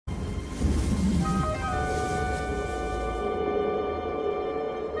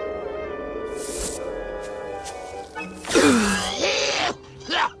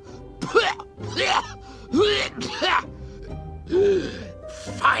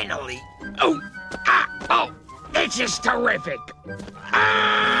finally. Oh, this is terrific.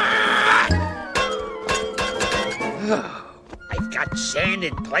 I've got sand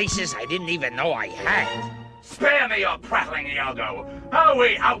in places I didn't even know I had. Spare me your prattling, Iago. Are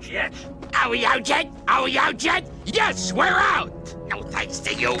we out yet? Are we out yet? Are we out yet? Yes, we're out! No thanks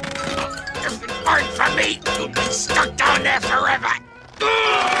to you. If it weren't for me, you'd be stuck down there forever.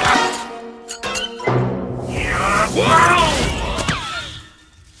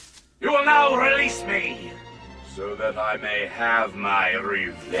 You will now release me, so that I may have my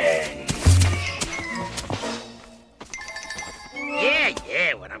revenge.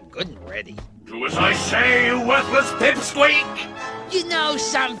 Yeah, when I'm good and ready. Do as I say, you worthless pipsqueak! You know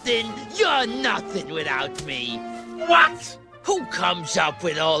something? You're nothing without me. What? Who comes up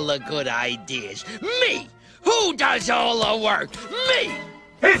with all the good ideas? Me! Who does all the work? Me!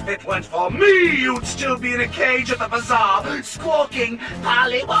 If it weren't for me, you'd still be in a cage at the bazaar, squawking,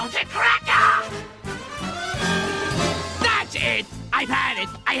 "Polly want a cracker!" That's it! I've had it!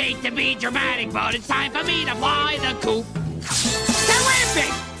 I hate to be dramatic, but it's time for me to fly the coop.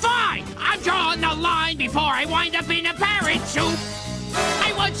 Terrific! Fine! I'm drawing the line before I wind up in a parrot soup.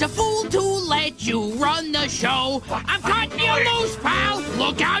 I was a fool to let you run the show. I'm cutting you loose, pal!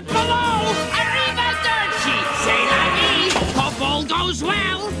 Look out below! Arrivederci! Say la vie! Hope all goes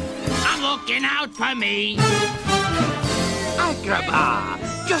well! I'm looking out for me! Agrabah!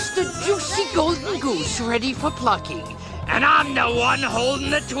 Just a juicy golden goose ready for plucking. And I'm the one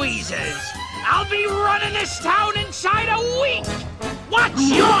holding the tweezers. I'll be running this town inside a week! What's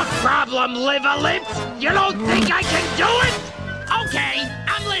your problem, liver lips? You don't think I can do it? Okay,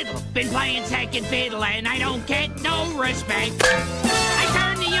 I'm little, been playing second fiddle, and I don't get no respect. I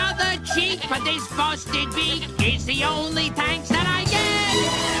turn the other cheek, but this busted beak is the only thanks that I get.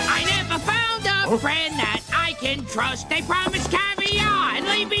 I never found a friend that I can trust. They promise caviar and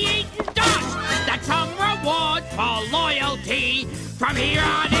leave me eating dust. That's some reward for loyalty. From here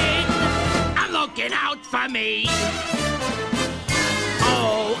on in, I'm looking out for me.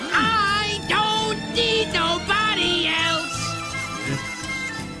 Oh, I don't need nobody else.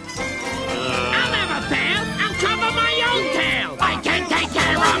 I'll never fail. I'll cover my own tail. I can take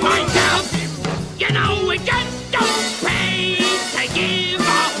care of myself. You know, it just don't pay to give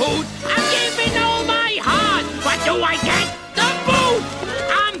a hoot. I'm giving all my heart. What do I get? The boot.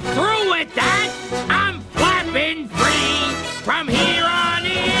 I'm through with that. I'm flapping free. From here on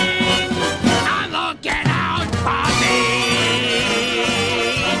in, I'm looking out for me.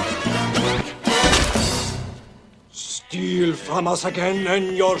 Steal from us again,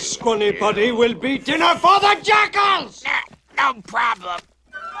 and your scrawny body will be dinner for the jackals! No problem.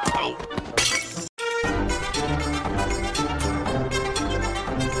 Oh.